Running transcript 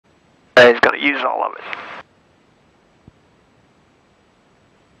use all of it.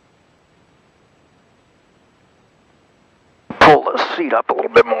 Pull the seat up a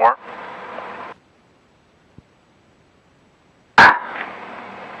little bit more.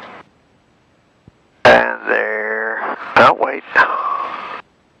 And there. Oh, wait.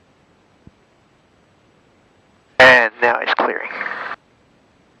 And now it's clearing.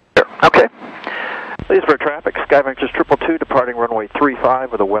 Okay. Leesburg traffic, Skyventures 222 departing runway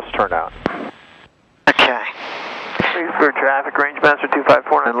 35 with a west turnout. Okay. Leesburg traffic, Rangemaster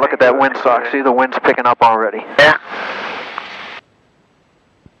 254. And look at that windsock. See, the wind's picking up already. Yeah.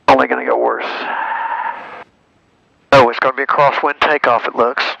 Only going to get worse. Oh, it's going to be a crosswind takeoff, it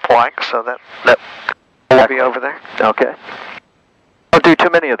looks like, so that will be over there. Okay. Don't do too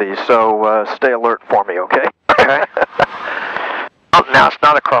many of these, so stay alert for me, okay? Okay. Oh, now it's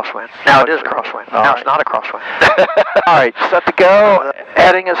not a crosswind. Now it is a crosswind. Now it's not a crosswind. All right, set to go.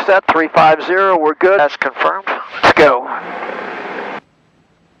 Heading is set, 350. We're good. That's confirmed. Let's go.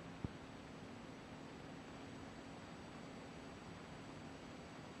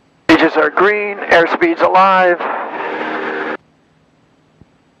 Gauges are green. Airspeed's alive.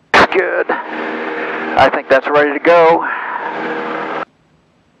 It's good. I think that's ready to go.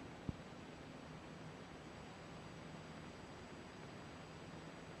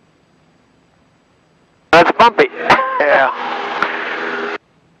 That's bumpy. Yeah.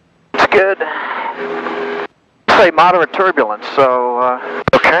 It's good. Say moderate turbulence, so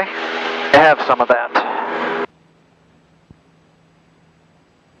Okay. I have some of that.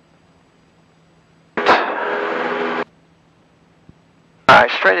 All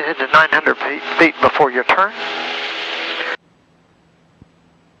right, straight ahead to 900 feet before your turn.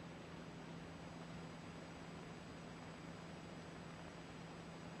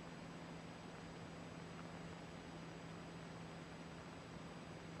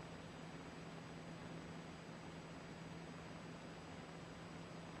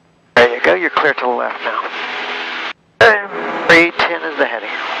 There you go, you're clear to the left now. 310 is the heading.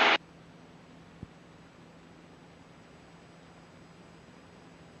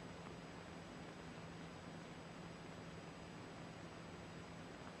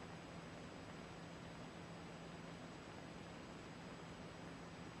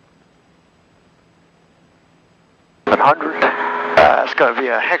 It's going to be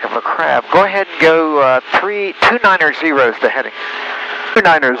a heck of a crab. Go ahead and go 290 is the heading.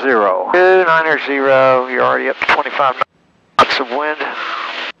 290. 290, you're already up to 25 knots of wind.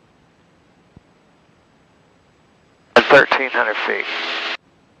 At 1,300 feet.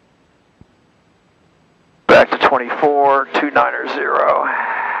 Back to 24, 290.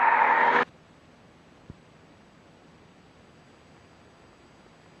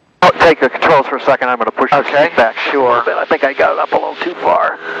 Oh, take the controls for a second. I'm going to push the seat back. Sure. I think I got it up a little too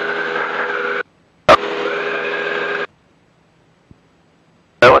far.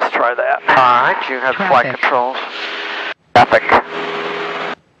 So let's try that. All right, you have flight controls. Traffic.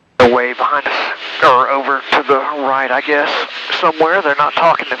 They're way behind us, or over to the right, I guess, somewhere. They're not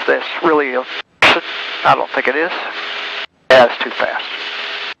talking if that's really a... I don't think it is. Yeah, it's too fast.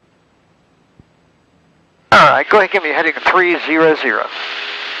 All right, go ahead and give me a heading of 300.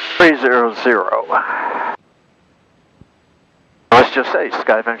 300. Let's just say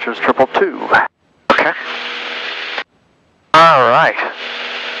Skyventures 222. Okay. All right.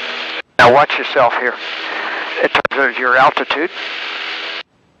 Now watch yourself here. In terms of your altitude.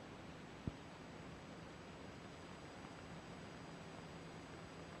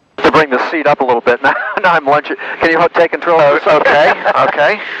 To bring the seat up a little bit. Now I'm lunging. Can you take control? Okay.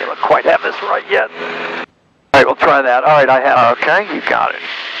 Okay. You don't quite have this right yet. All right, we'll try that. All right, I have. Okay, you got it.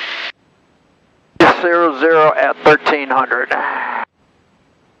 00 at 1,300.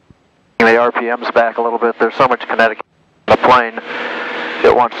 The RPM's back a little bit. There's so much kinetic in the plane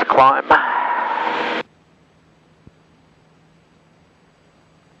it wants to climb.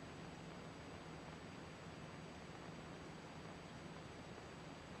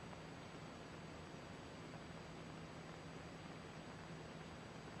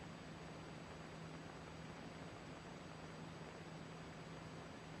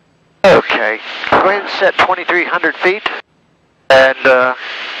 Okay, go ahead and set 2,300 feet and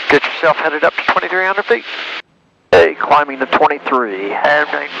get yourself headed up to 2,300 feet. Okay, climbing to 23. And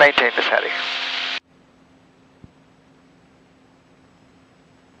maintain this heading.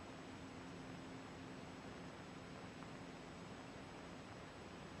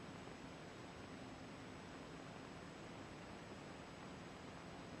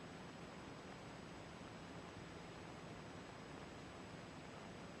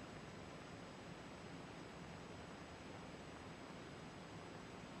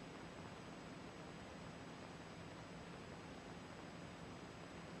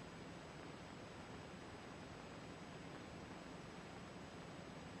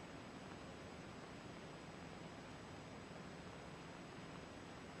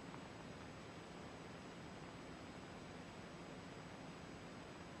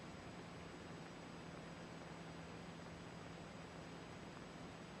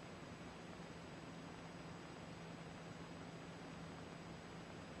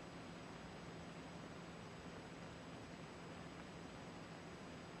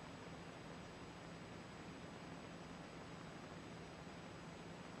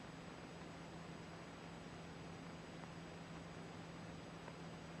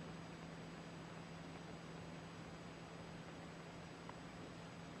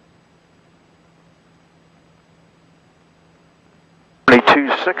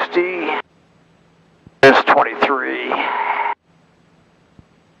 2260 is 23.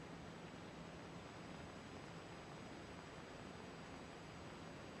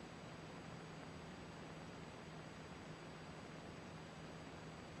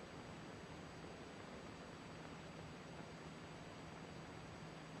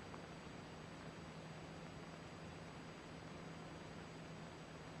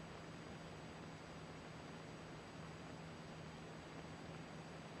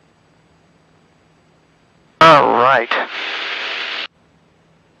 All right.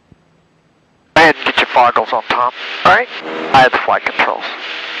 Go ahead and get your foggles on top. All right. I have the flight controls.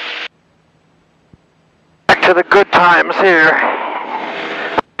 Back to the good times here.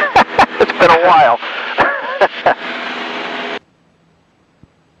 It's been a while.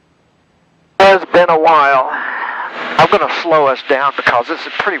 It's been a while. I'm going to slow us down because this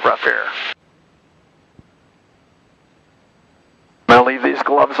is pretty rough air. I'm going to leave these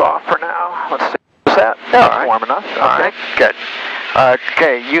gloves off for now. Let's see. That? All right. Warm enough. All right, good.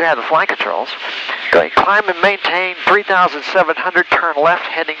 Okay, you have the flight controls. Go ahead, climb and maintain 3,700, turn left,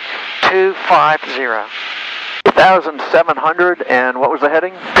 heading 250. 3,700, and what was the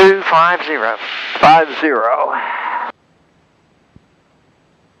heading? 250. 50.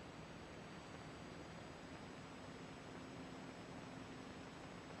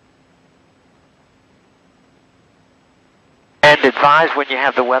 And advise when you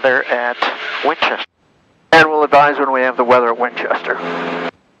have the weather at Winchester. And we'll advise when we have the weather at Winchester.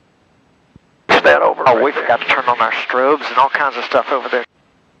 Push that over. Oh, right we there. forgot to turn on our strobes and all kinds of stuff over there.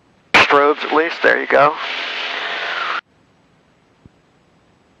 Strobes, at least. There you go.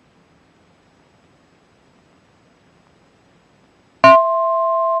 All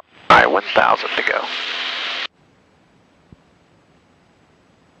right, 1,000 to go.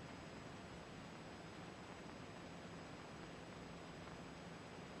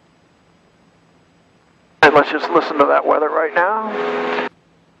 And let's just listen to that weather right now.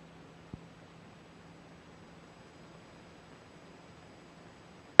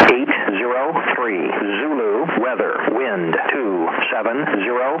 Zulu, weather, wind 270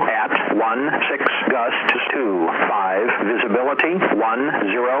 at 16, gust 25, visibility 10,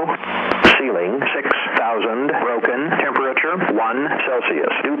 ceiling 6,000, broken, temperature 1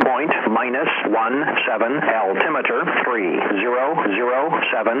 Celsius, dew point -17, altimeter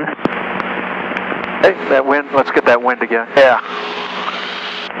 3007. Hey, that wind, let's get that wind again. Yeah.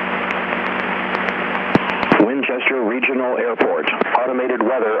 Winchester Regional Airport, automated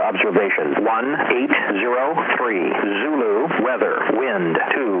weather observation 1803, Zulu, weather, wind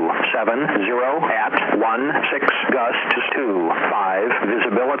 270 at 16, gust 25,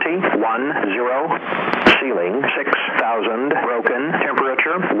 visibility 10, ceiling 6,000, broken,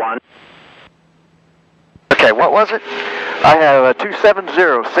 temperature 1. Okay, what was it? I have a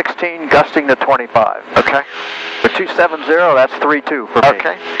 270, 16, gusting to 25. Okay. The 270, that's 32 for me.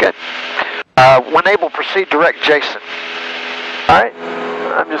 Okay, good. When able, proceed direct Jason. All right,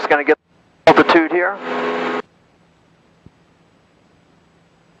 I'm just going to get altitude here.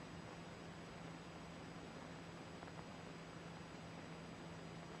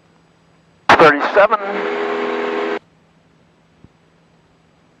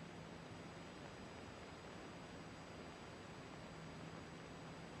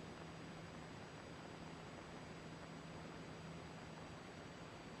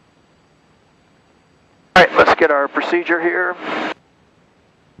 All right, let's get our procedure here.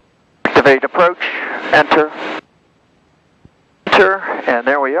 Activate approach, enter, enter, and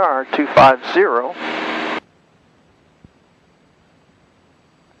there we are, 250.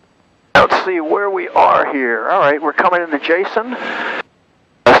 Let's see where we are here. All right, we're coming into Jason.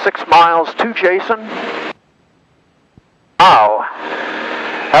 6 miles to Jason. Wow.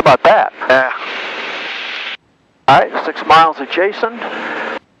 How about that? All right, 6 miles to Jason.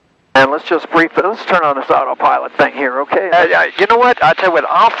 And let's just brief it. Let's turn on this autopilot thing here, okay? You know what? I tell you what,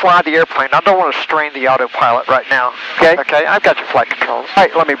 I'll fly the airplane. I don't want to strain the autopilot right now. Okay. Okay, I've got your flight controls. All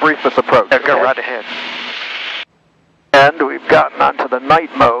right, let me brief this approach. Yeah, go okay? right ahead. And we've gotten onto the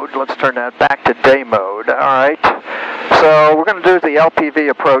night mode. Let's turn that back to day mode. All right. So we're going to do the LPV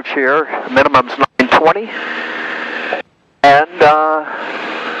approach here. Minimum's 920. And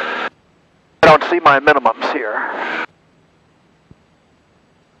I don't see my minimums here.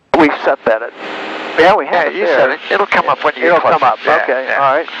 We set that at. Yeah, we have it you there. said it. It'll come up when you It'll get close. come up. Yeah, okay. yeah. All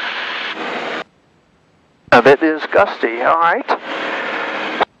right. It is gusty. All right.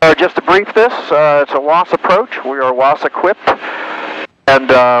 Just to brief this, it's a WAS approach. We are WAS equipped. And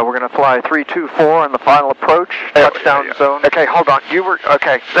we're going to fly 324 on the final approach, touchdown zone. Okay, hold on.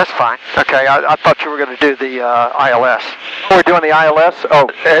 Okay, that's fine. Okay, I thought you were going to do the ILS. Oh, we're doing the ILS? Oh,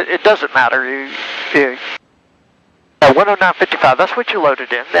 it doesn't matter. 109.55, that's what you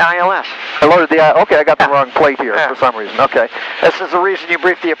loaded in, the ILS. I loaded the okay, I got the wrong plate here for some reason. Okay. This is the reason you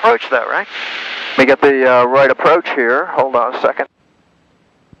briefed the approach, though, right? Let me get the right approach here. Hold on a second.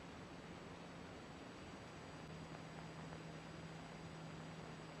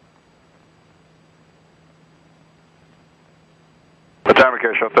 The timer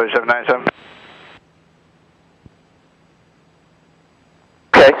care show 3797.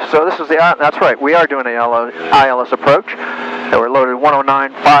 Okay, so this is that's right, we are doing the ILS approach. And we're loaded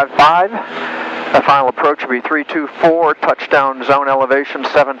 109.55. The final approach will be 324, touchdown zone elevation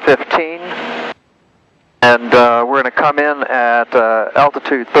 715. And we're going to come in at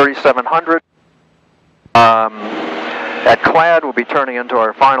altitude 3700. At CLAD, we'll be turning into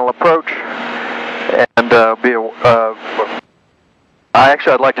our final approach. And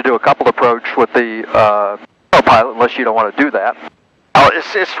I'd like to do a coupled approach with the co-pilot, unless you don't want to do that. Oh,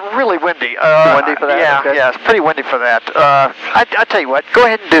 it's really windy. Windy for that? Yeah, okay. yeah, it's pretty windy for that. I tell you what, go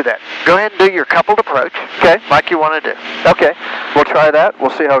ahead and do that. Go ahead and do your coupled approach. Okay. Like you want to do. Okay, we'll try that.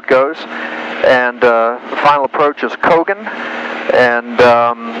 We'll see how it goes. And the final approach is Kogan. And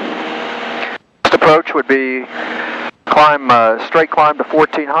this approach would be straight climb to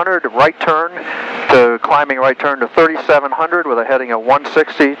 1400, right turn to climbing right turn to 3700 with a heading of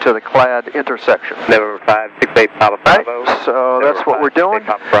 160 to the CLAD intersection. November 568 Papa Bravo. Right, so that's what we're doing.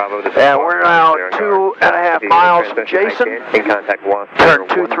 And we're now 2.5 miles from Jason. In contact one. Turn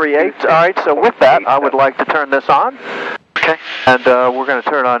 238. All right, so with that, I would like to turn this on. Okay. And we're going to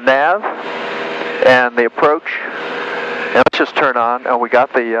turn on nav and the approach. And let's just turn on. Oh, we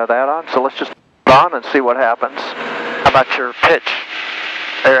got the that on. So let's just turn on and see what happens. How about your pitch?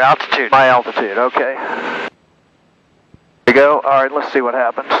 Or altitude? My altitude, okay. There you go. All right, let's see what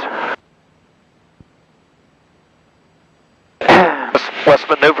happens. What's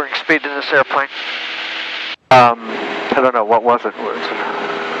maneuvering speed in this airplane? I don't know. What was it?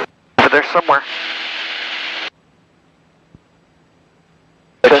 Over there somewhere.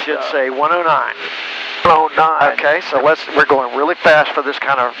 It should say 109. 109. Okay, so we're going really fast for this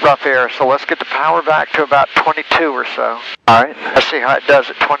kind of rough air, so let's get the power back to about 22 or so. All right. Let's see how it does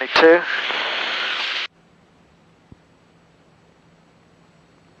at 22.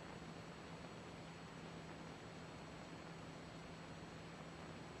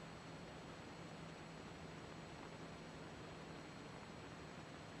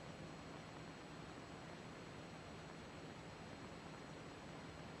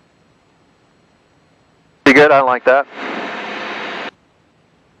 Good, I like that.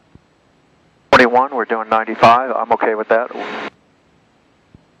 21, we're doing 95. I'm okay with that. Not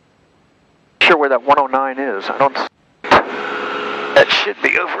sure where that 109 is. I don't. That should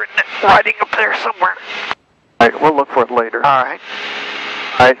be over in riding up there somewhere. All right, we'll look for it later. All right.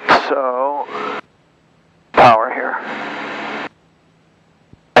 All right, so power here.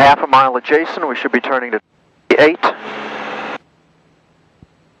 Half a mile adjacent, we should be turning to 8.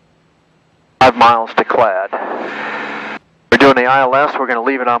 5 miles to CLAD. We're doing the ILS. We're going to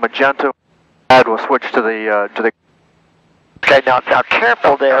leave it on magenta. CLAD will switch to the Okay, now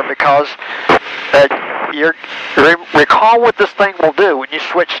careful there, because recall what this thing will do when you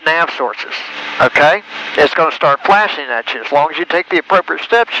switch nav sources. Okay, it's going to start flashing at you. As long as you take the appropriate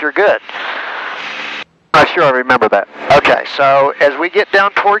steps, you're good. I'm sure I remember that. Okay, so as we get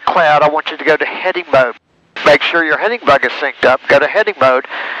down toward CLAD, I want you to go to heading mode. Make sure your heading bug is synced up. Go to heading mode,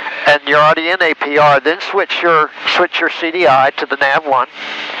 and you're already in APR. Then switch your CDI to the nav1,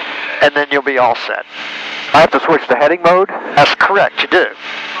 and then you'll be all set. I have to switch to heading mode? That's correct, you do.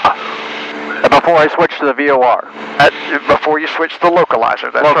 Before I switch to the VOR? Before you switch to the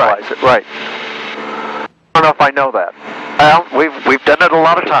localizer, that's Localize it, right. I don't know if I know that. Well, we've done it a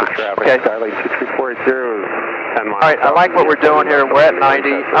lot of times. Okay. All right, I like what we're doing here. We're at 90.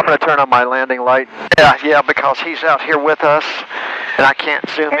 I'm going to turn on my landing light. Yeah, because he's out here with us, and I can't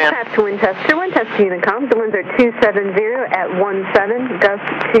zoom in. Aircraft to Winchester, Winchester Unicom. The winds are 270 at 17, gust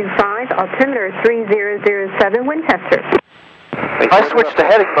 25, altimeter 3007, Winchester. If I switch to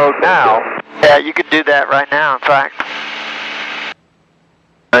heading mode now... Yeah, you could do that right now, in fact.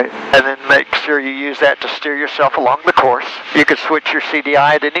 Right. And then make sure you use that to steer yourself along the course. You could switch your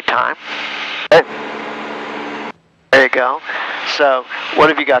CDI at any time. Okay. There you go. So, what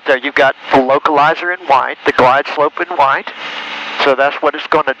have you got there? You've got the localizer in white, the glide slope in white. So that's what it's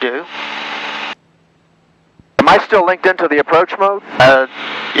going to do. Am I still linked into the approach mode?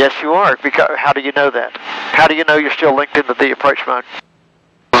 Yes, you are. Because how do you know that? How do you know you're still linked into the approach mode?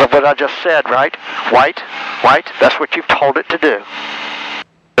 Because of what I just said, right? White, that's what you've told it to do.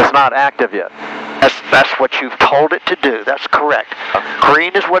 It's not active yet. That's what you've told it to do. That's correct.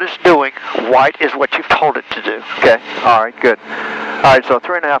 Green is what it's doing. White is what you've told it to do. Okay. All right. Good. All right. So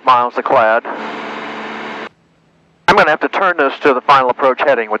 3.5 miles to Clad. I'm going to have to turn this to the final approach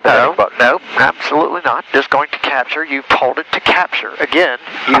heading with the heading bug. No, absolutely not. Just going to capture. You've told it to capture. Again,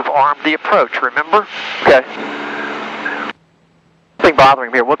 you've armed the approach. Remember? Okay. Nothing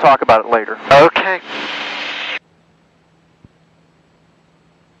bothering me here. We'll talk about it later. Okay.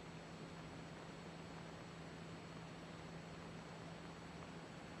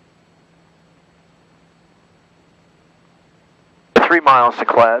 Three miles to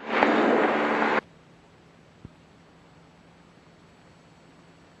Clad.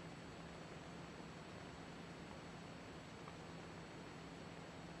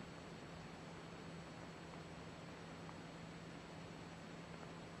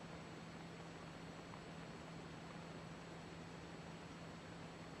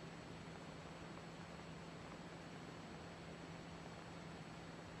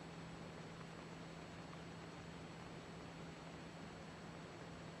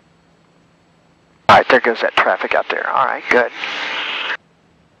 All right, there goes that traffic out there. All right, good.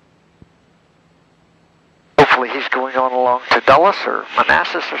 Hopefully he's going on along to Dulles or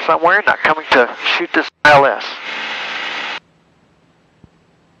Manassas or somewhere, not coming to shoot this ILS.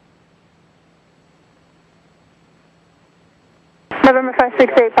 November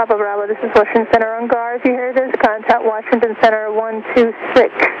 568 Papa Bravo, this is Washington Center on GAR. If you hear this, contact Washington Center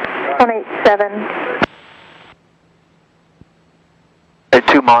 126-187.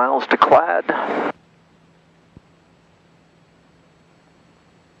 2 miles to Clad.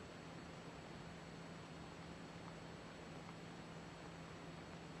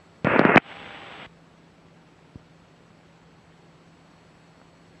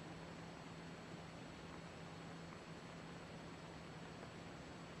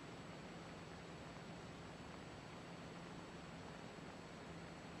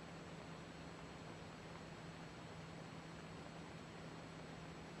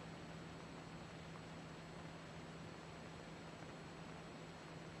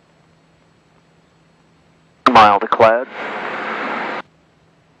 Mile to Clad.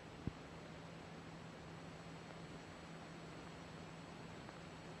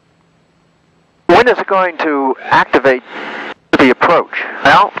 When is it going to activate the approach?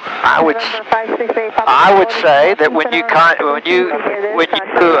 Well, I would say that when you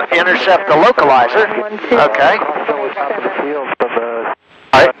intercept the localizer, okay.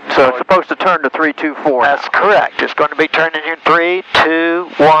 All right, so it's supposed to turn to 324. That's correct. It's going to be turning in 3, 2,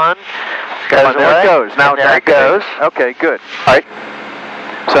 1. There it goes. Now there it goes. Okay, good. All right.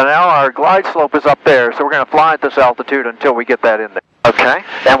 So now our glide slope is up there, so we're going to fly at this altitude until we get that in there. Okay.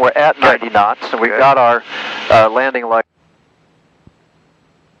 And we're at 90 knots, and we've got our landing light.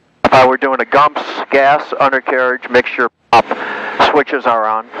 If I were doing a GUMPS gas undercarriage mixture up, switches are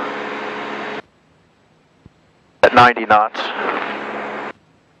on at 90 knots.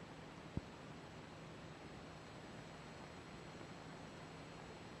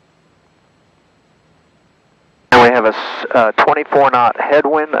 And we have a 24 knot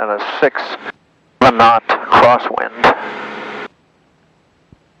headwind and a 6 knot crosswind.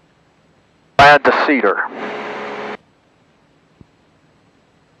 Add the cedar.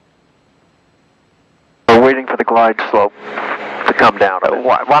 We're waiting for the glide slope to come down.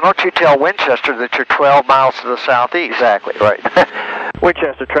 Why don't you tell Winchester that you're 12 miles to the southeast? Exactly, right.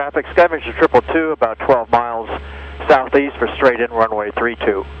 Winchester traffic, Skyventure 222, about 12 miles southeast for straight in runway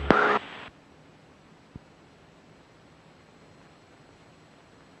 32.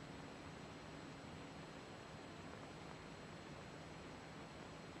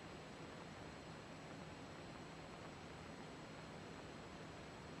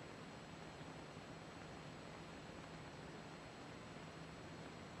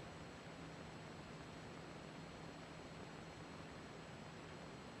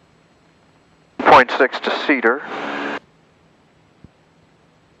 .6 to Cedar.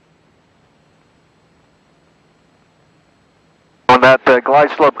 When that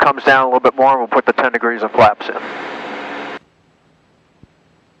glide slope comes down a little bit more, we'll put the 10 degrees of flaps in.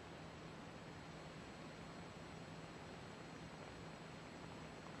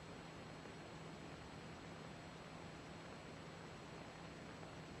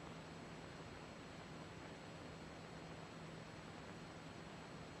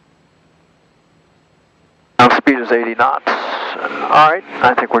 Speed is 80 knots. All right,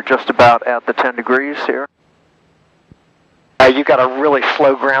 I think we're just about at the 10 degrees here. You've got a really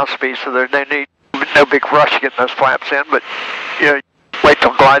slow ground speed, so they need no big rush getting those flaps in, but you know, Wait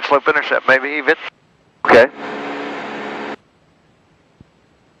till glide slope intercept, maybe even. Okay.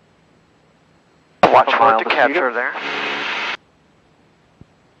 Watch for it to mile capture mosquito. there.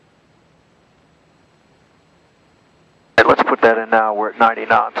 Okay, let's put that in now. We're at 90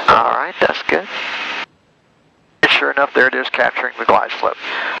 knots. All right, that's good. And sure enough, there it is capturing the glide slope.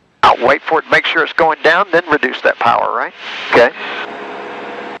 Now wait for it, make sure it's going down, then reduce that power, right? Okay.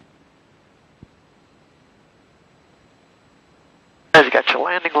 As you got your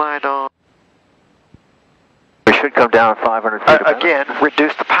landing line on. We should come down 500 feet a minute. Again,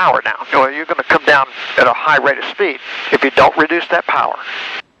 reduce the power now. You're going to come down at a high rate of speed if you don't reduce that power.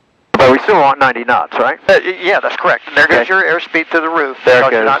 But we still want 90 knots, right? Yeah, that's correct. And there goes your airspeed through the roof. There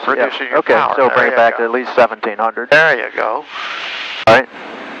because it goes. You're not reducing your okay, power. so There bring it you back go. to at least 1700. There you go. All right.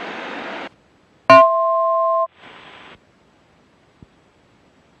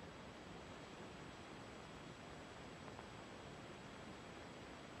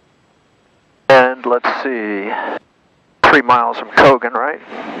 And let's see, 3 miles from Kogan, right?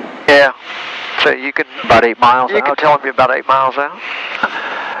 Yeah. So you can About 8 miles You out. can tell them you're about 8 miles out.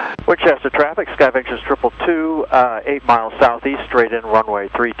 Winchester traffic, Sky Ventures 222, 8 miles southeast, straight in runway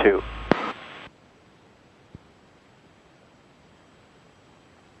 32.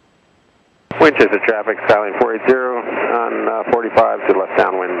 Winchester traffic, Skyline 480 on 45 to left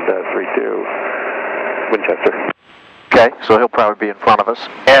downwind 32, Winchester. Okay, so he'll probably be in front of us.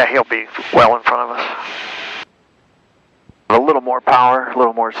 Yeah, he'll be well in front of us. A little more power, a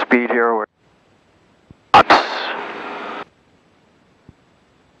little more speed here. We're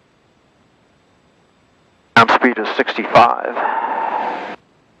ground speed is 65.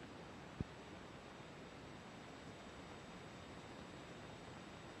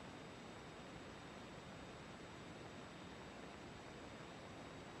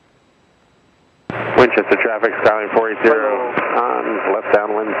 Winchester traffic, Skyline 480 on left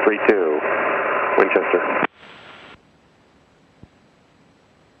downwind 32, Winchester.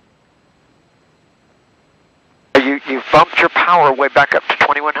 You bumped your power way back up to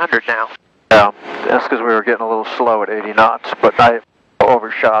 2100 now. Yeah, that's because we were getting a little slow at 80 knots, but I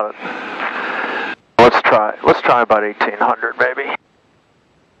overshot it. Let's try about 1800 maybe.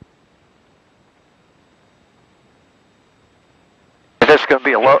 It's going to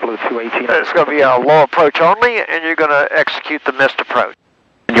be a low. It's going to be a low approach only, and you're going to execute the missed approach.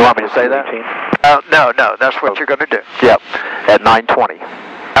 You want me to say that? No, that's what you're going to do. Yep, at 920.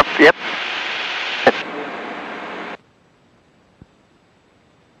 Yep.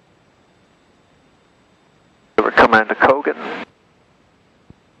 We're coming into Kogan.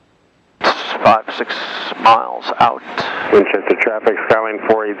 It's 5-6 miles out. Winchester traffic, Skyline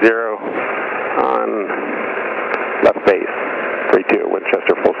 480 on left base 32,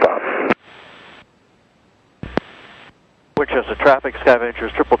 Winchester full stop. Winchester traffic, Sky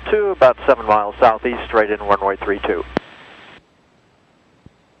Ventures 222, about 7 miles southeast, straight in runway 32.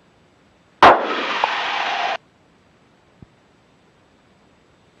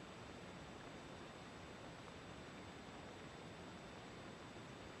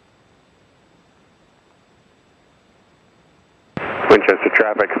 Winchester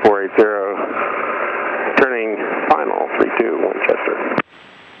traffic 480, turning final 32, Winchester.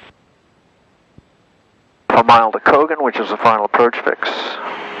 A mile to Kogan, which is the final approach fix.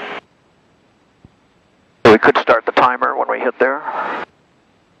 So we could start the timer when we hit there.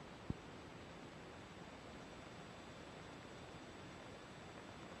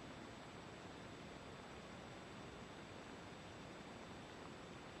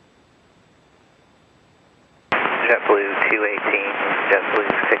 JetBlue 218, JetBlue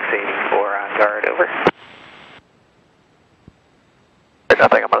 684 on guard, over. I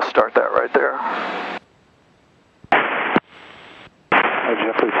think I'm going to start that right there.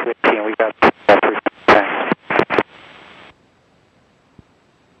 JetBlue 218, we got 310.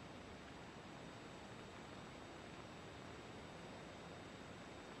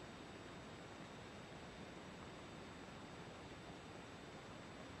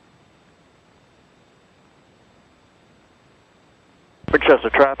 Winchester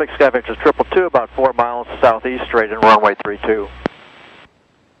traffic, Sky Ventures 222, about 4 miles southeast, straight in runway 32.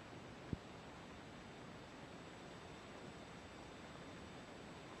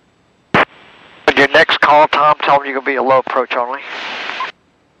 On your next call, Tom, tell them you're going to be a low approach only.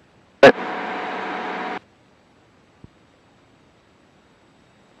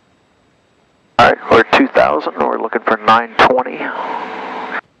 Alright, we're 2,000, we're looking for 920.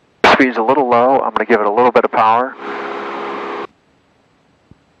 Speed's a little low, I'm going to give it a little bit of power.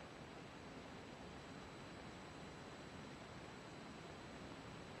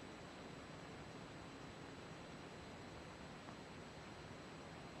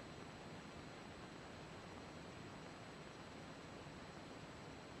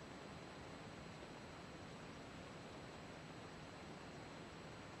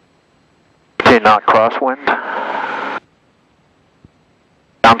 15 knot crosswind.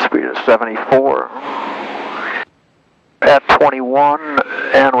 Ground speed is 74. At 21,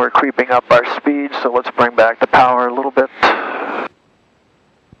 and we're creeping up our speed, so let's bring back the power a little bit.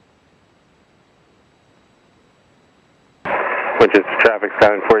 Winchester traffic,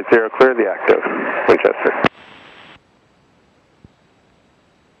 Sky 40, clear the active. Winchester.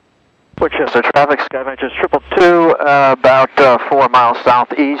 Winchester traffic, Skyventures 222, about 4 miles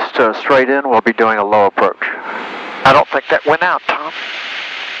southeast, straight in. We'll be doing a low approach. I don't think that went out, Tom.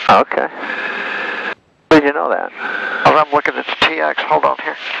 Okay. How did you know that? Oh, I'm looking at the TX. Hold on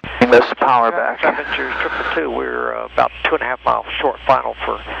here. This power back. Skyventures 222, we're about 2.5 miles short final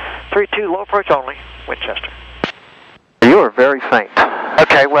for 3-2, low approach only, Winchester. You are very faint.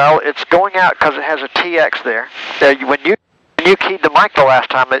 Okay, well, it's going out because it has a TX there. When you keyed the mic the last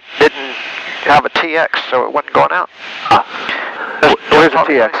time, it didn't have a TX, so it wasn't going out. Where's the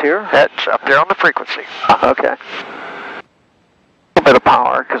TX here? It's up there on the frequency. Okay. A little bit of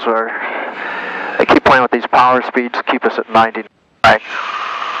power, because they keep playing with these power speeds to keep us at 90. Right.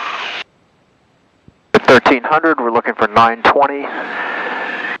 At 1300, we're looking for 920.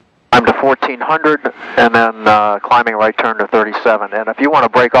 I'm to 1400, and then climbing right turn to 37. And if you want to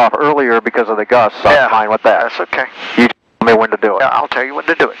break off earlier because of the gusts, I'm fine with that. That's okay. You tell me when to do it. Yeah, I'll tell you when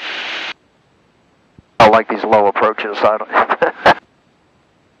to do it. I like these low approaches. I don't.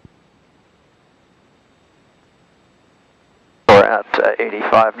 We're at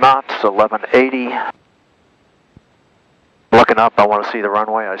 85 knots, 1180. Looking up, I want to see the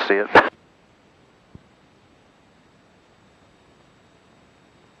runway. I see it.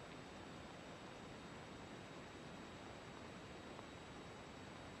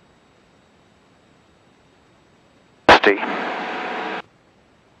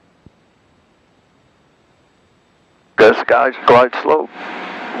 Go skies, glide slope.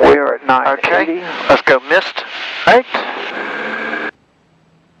 We are at 980. Okay, let's go mist. Right.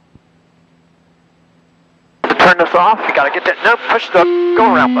 Turn this off. You gotta get that. No, push the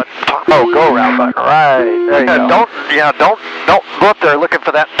go around button. Oh, go around button. Right. There you go. Don't go up there looking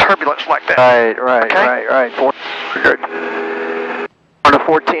for that turbulence like that. Right. Okay? Right. 400. On to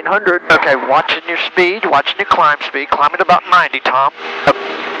 1400. Okay, watching your speed, watching your climb speed. Climbing about 90, Tom. All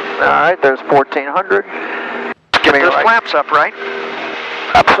right. There's 1400. Get those flaps up, right?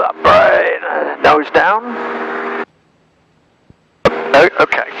 Up, right. Nose down.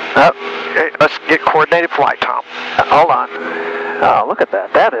 Okay. Up. Okay, let's get coordinated flight, Tom. Hold on. Oh, look at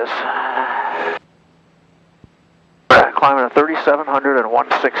that. That is. Climbing to 3700 and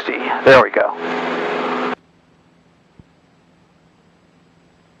 160. There we go.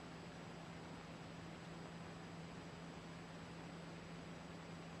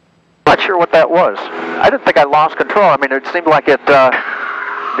 Not sure what that was. I didn't think I lost control. I mean, it seemed like it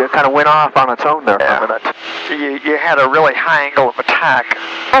kind of went off on its own there for a minute. You had a really high angle of attack.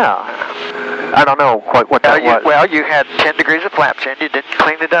 Yeah. I don't know quite what that was. Well, you had 10 degrees of flaps in. You didn't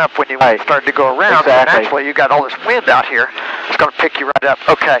clean it up when you started to go around. Exactly. And actually, you got all this wind out here. It's going to pick you right up.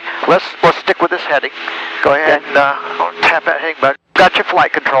 Okay, let's stick with this heading. Go ahead and tap that heading button. Got your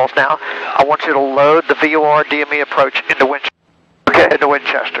flight controls now. I want you to load the VOR-DME approach into Winchester. Okay. Into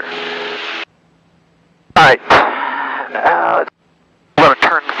Winchester. All right. I'm going to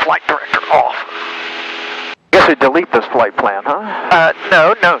turn the flight director off. I guess we delete this flight plan, huh?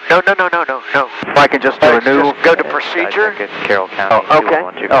 No. I can just do a new. Just go to procedure. Carroll County.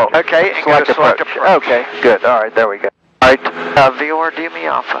 Okay, and go to select approach. Okay, good. All right, there we go. All right. VOR-DME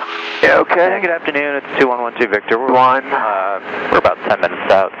Alpha. Yeah, okay. Good afternoon. It's 2112 Victor. We're about 10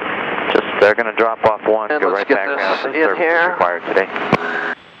 minutes out. Just going to drop off one. And go let's right get back this around. in here. Required today.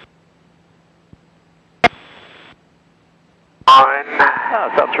 Fine. Oh,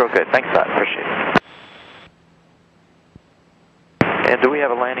 sounds real good. Thanks, I appreciate it. And do we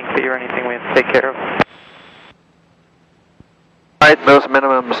have a landing fee or anything we have to take care of? All right, those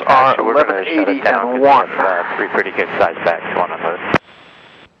minimums are 1180 and 1. Three pretty good size bags, one on those.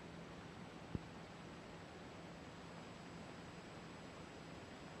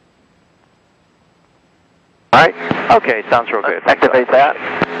 All right. Okay, sounds real good. Activate that.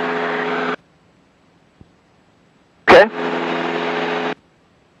 Okay.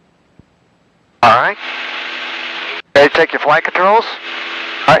 All right. Ready to take your flight controls?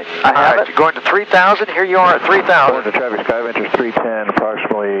 All right, I have it. You're going to 3,000. Here you are at 3,000. The traffic Skyventures 310,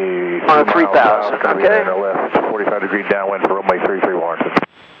 approximately On 3,000, okay. Left, 45 degree downwind for runway 33 Warrington.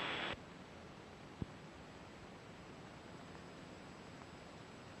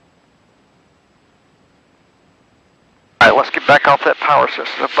 All right, let's get back off that power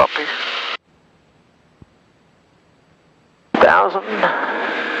system, bumpy. 1,000.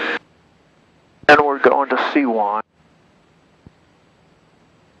 C1,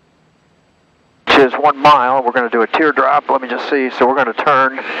 which is 1 mile. We're going to do a teardrop. Let me just see. So we're going to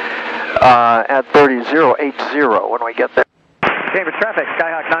turn at 3080 when we get there. Cambridge traffic,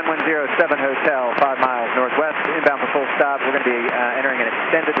 Skyhawk 9107 Hotel, 5 miles northwest, inbound for full stop. We're going to be entering an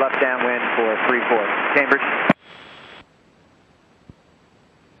extended left downwind for 3-4. Cambridge.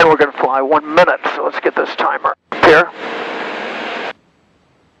 And we're going to fly 1 minute, so let's get this timer up here.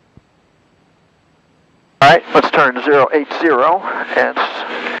 Alright, let's turn 080 and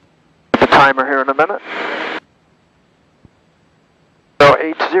get the timer here in a minute.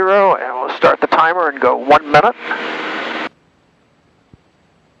 080, and we'll start the timer and go 1 minute.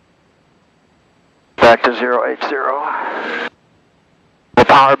 Back to 080. We'll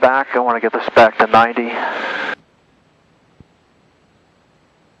power back. I want to get this back to 90.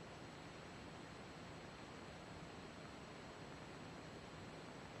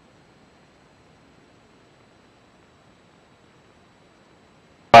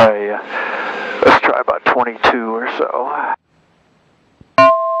 Let's try about 22 or so.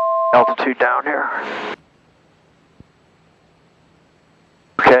 Altitude down here.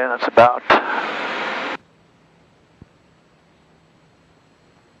 Okay, that's about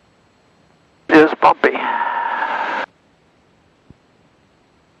is bumpy.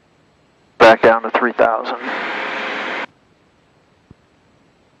 Back down to 3,000.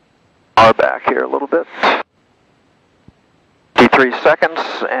 Are back here a little bit. 53 seconds,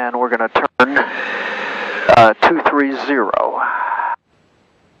 and we're going to turn 230.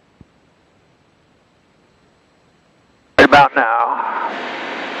 Right about now.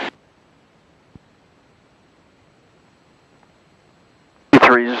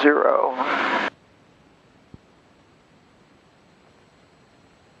 230.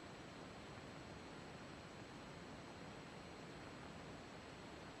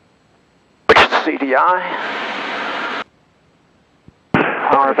 Which is CDI.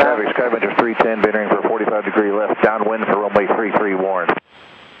 Traffic, Skywinder 310, entering for 45-degree left, downwind for runway 33 Warren.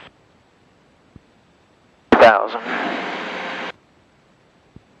 1,000.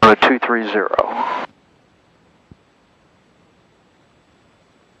 On a 230.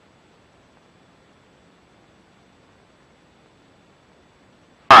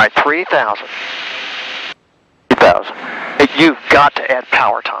 Alright, 3,000. 3,000. You've got to add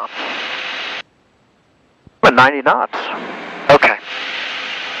power, Tom. But 90 knots. Okay.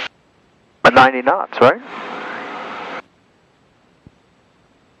 But 90 knots, right?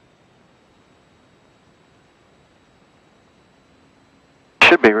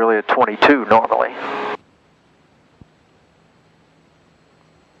 Should be really at 22 normally.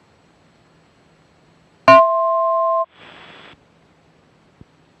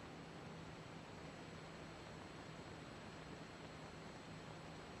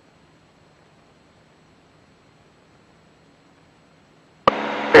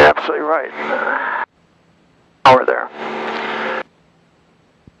 You're absolutely right. Over there.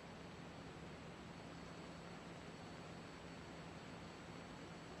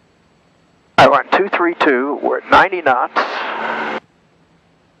 I went 232. We're at 90 knots.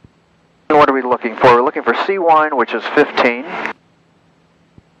 And what are we looking for? We're looking for C1, which is 15.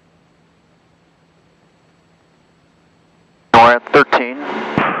 We're at 13.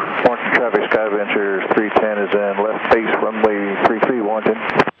 Washington traffic, Skyventure 310 is in left base, runway 33 Washington.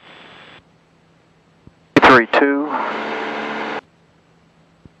 32.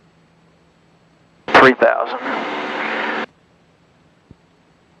 3,000.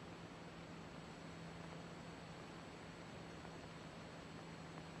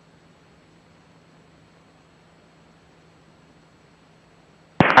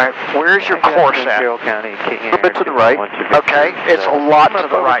 Alright, where's your course at? Carroll County, A little bit to the right. Okay, it's a lot to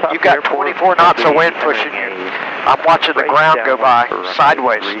the right. You've got 24 knots of wind pushing you. I'm watching the ground go by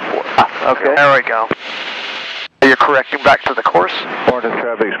sideways. Okay. There we go. You're correcting back to the course? Washington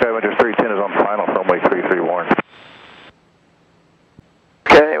traffic, Skyventure 310 is on final, runway 33 Warren.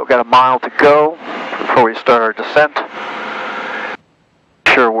 Okay, we've got a mile to go before we start our descent.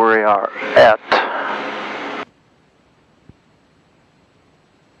 Sure where we are at.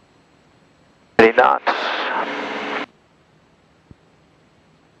 Knots.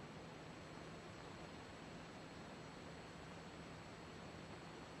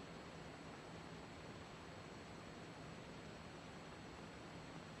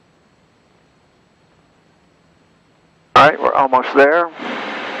 All right, we're almost there.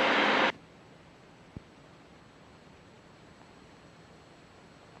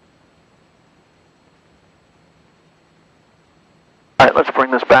 All right, let's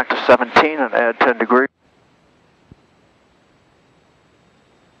bring this back to 17 and add 10 degrees.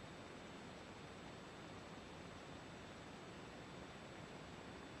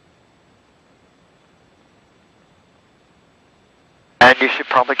 And you should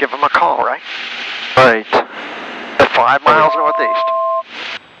probably give them a call, right? Right. At 5 miles northeast.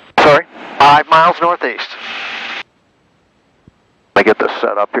 Sorry? 5 miles northeast. Let me get this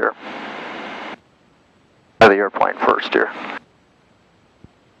set up here. The airplane first here.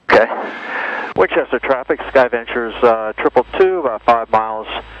 Okay. Winchester traffic, Sky Ventures 222, about 5 miles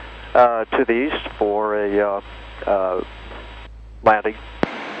to the east for a landing.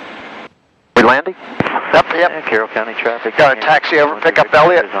 We landing? Yep. Yeah, Carroll County traffic. Got a taxi over, pick up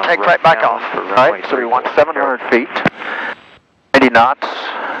Elliott, take right back off. All right, so we want 700 feet, 90 knots,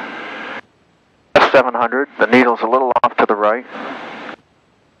 700. The needle's a little off to the right.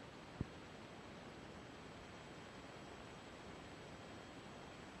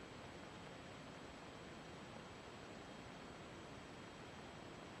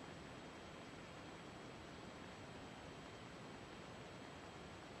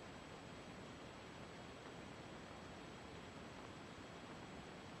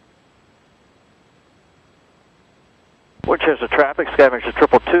 Winchester traffic, Sky Ventures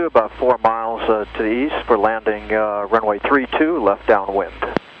 222, about 4 miles to the east for landing runway 32, left downwind.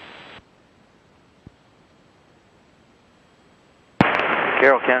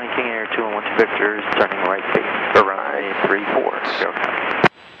 Carroll County, King Air 212 Victor is turning right base for runway 34. Carroll County.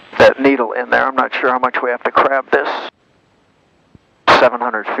 That needle in there, I'm not sure how much we have to crab this.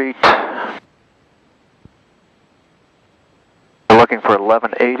 700 feet. We're looking for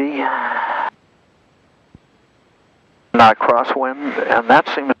 1180. Not crosswind, and that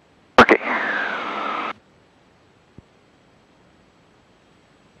seems tricky.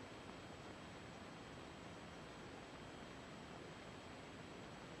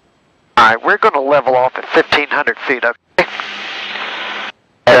 All right, we're going to level off at 1,500 feet, okay?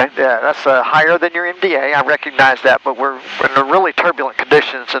 Okay. Yeah, that's higher than your MDA. I recognize that, but we're in the really turbulent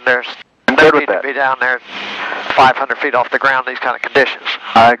conditions, and there's no need to be down there 500 feet off the ground in these kind of conditions.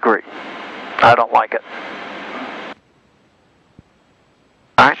 I agree. I don't like it.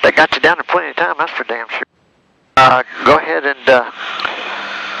 All right, they got you down there plenty of time, that's for damn sure. Go ahead and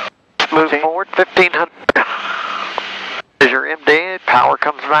move forward, 1,500. Is your MDA, power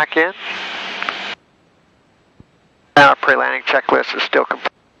comes back in. Now our pre-landing checklist is still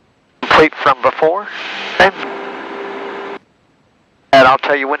complete from before. Okay. And I'll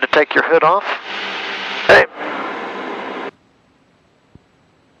tell you when to take your hood off. Okay.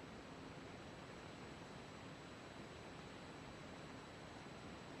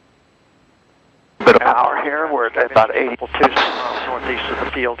 Bit of power here. We're at about 80. 2 miles northeast of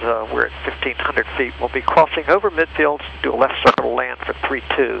the field. We're at 1,500 feet. We'll be crossing over midfield, do a left circle to land for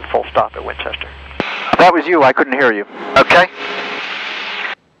 32, full stop at Winchester. That was you. I couldn't hear you. Okay.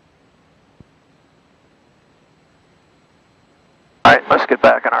 All right, let's get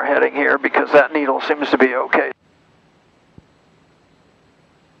back on our heading here because that needle seems to be okay.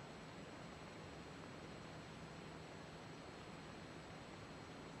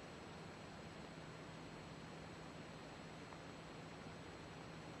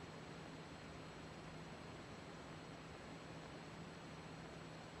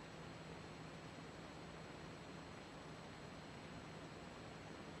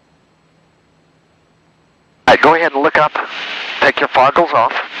 All right, go ahead and look up. Take your foggles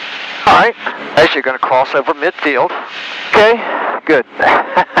off. All right. As you're going to cross over midfield. Okay, good.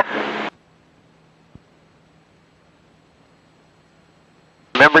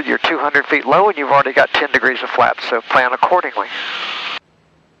 Remember, you're 200 feet low and you've already got 10 degrees of flaps, so plan accordingly.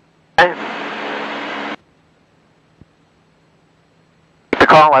 Okay. The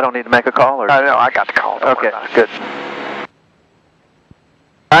call? I don't need to make a call? Or? No, I got the call. Don't worry Okay, about it. good.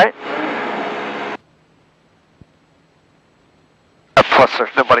 All right. Plus,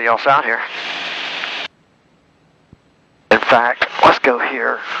 there's nobody else out here. In fact, let's go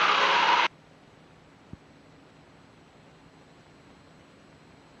here.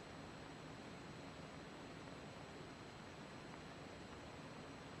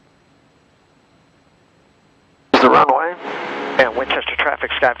 Is the runway? And Winchester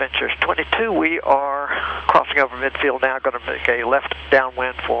traffic, Sky Ventures 22. We are crossing over midfield now, going to make a left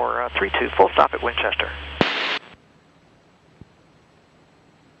downwind for 32, full stop at Winchester.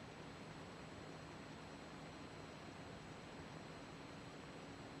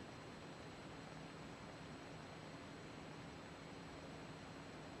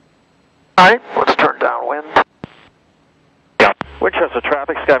 All right, let's turn downwind. Winchester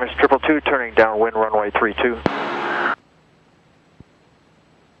traffic, Sky Ventures 222, turning downwind, runway 32.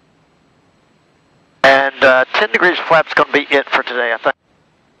 And 10 degrees of flaps is going to be it for today, I think.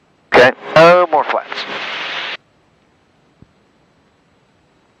 Okay. No more flaps.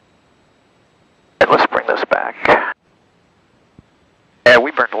 And let's bring this back.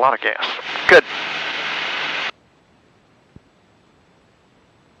 lot of gas. Good.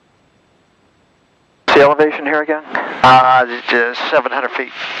 What's the elevation here again? It's 700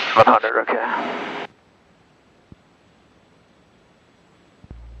 feet. 700, okay.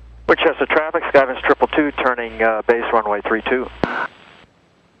 Winchester traffic, Skyvinch 222, turning base runway 32.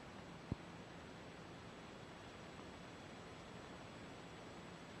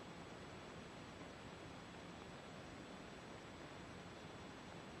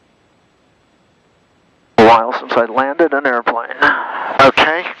 A while since I landed an airplane.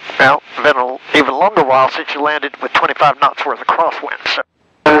 Okay, well, been an even longer while since you landed with 25 knots worth of crosswind. So.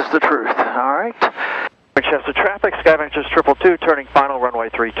 That is the truth. All right. Winchester traffic, Skyvinch 222, turning final runway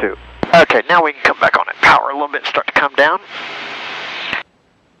 32. Okay, now we can come back on it. Power a little bit and start to come down.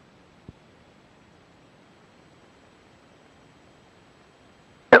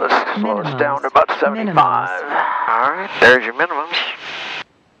 Yeah, let's slow us down to about 75. All right, there's your minimums.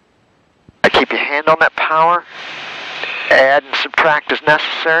 Keep your hand on that power. Add and subtract as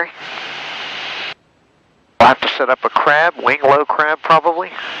necessary. I'll have to set up a crab, wing low crab probably.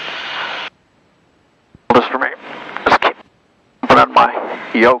 Hold this for me. Just keep putting on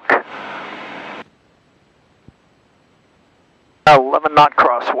my yoke. 11 knot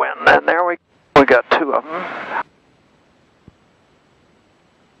crosswind, and there we got two of them.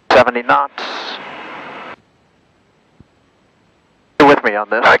 70 knots. You're with me on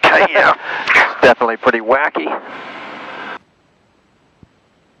this. Okay, yeah. It's definitely pretty wacky.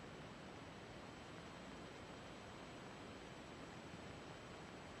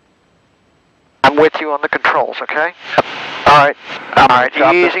 I'm with you on the controls, okay? All right. All right,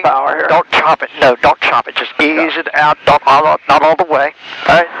 easy. Power here. Don't chop it. No, don't chop it. Just ease it out. Not all the way.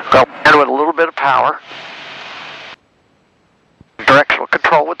 All right. Go in with a little bit of power. Directional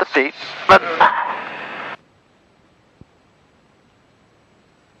control with the feet. Button.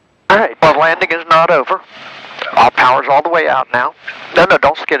 All right. Well, landing is not over. All power's all the way out now. No,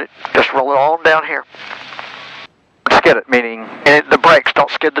 don't skid it. Just roll it all down here. Skid it, meaning? And the brakes, don't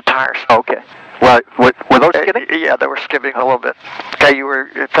skid the tires. Okay. Well, were those skidding? Yeah, they were skidding a little bit. Okay,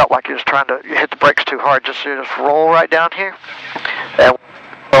 it felt like you was trying to hit the brakes too hard. Just roll right down here. And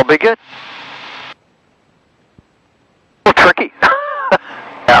we'll be good. A little tricky.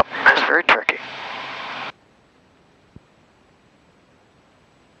 Yeah, it's very tricky.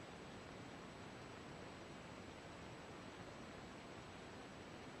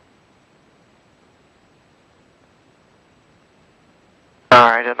 All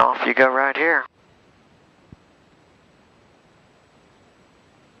right, and off you go right here.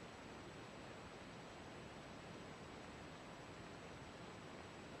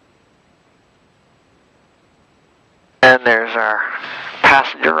 And there's our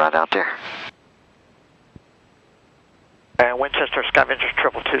passenger right out there. And Winchester Skyvinch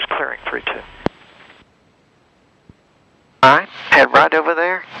 222 is clearing 32. All right, head right over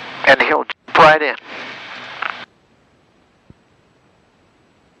there, and he'll jump right in.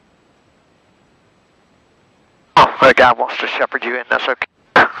 Oh, the guy wants to shepherd you in. That's okay.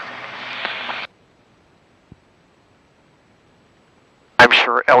 I'm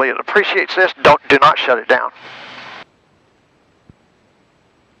sure Elliot appreciates this. Do not shut it down.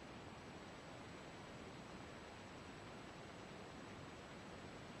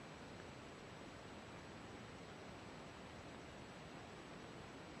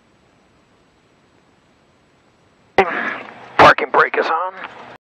 Parking brake is on.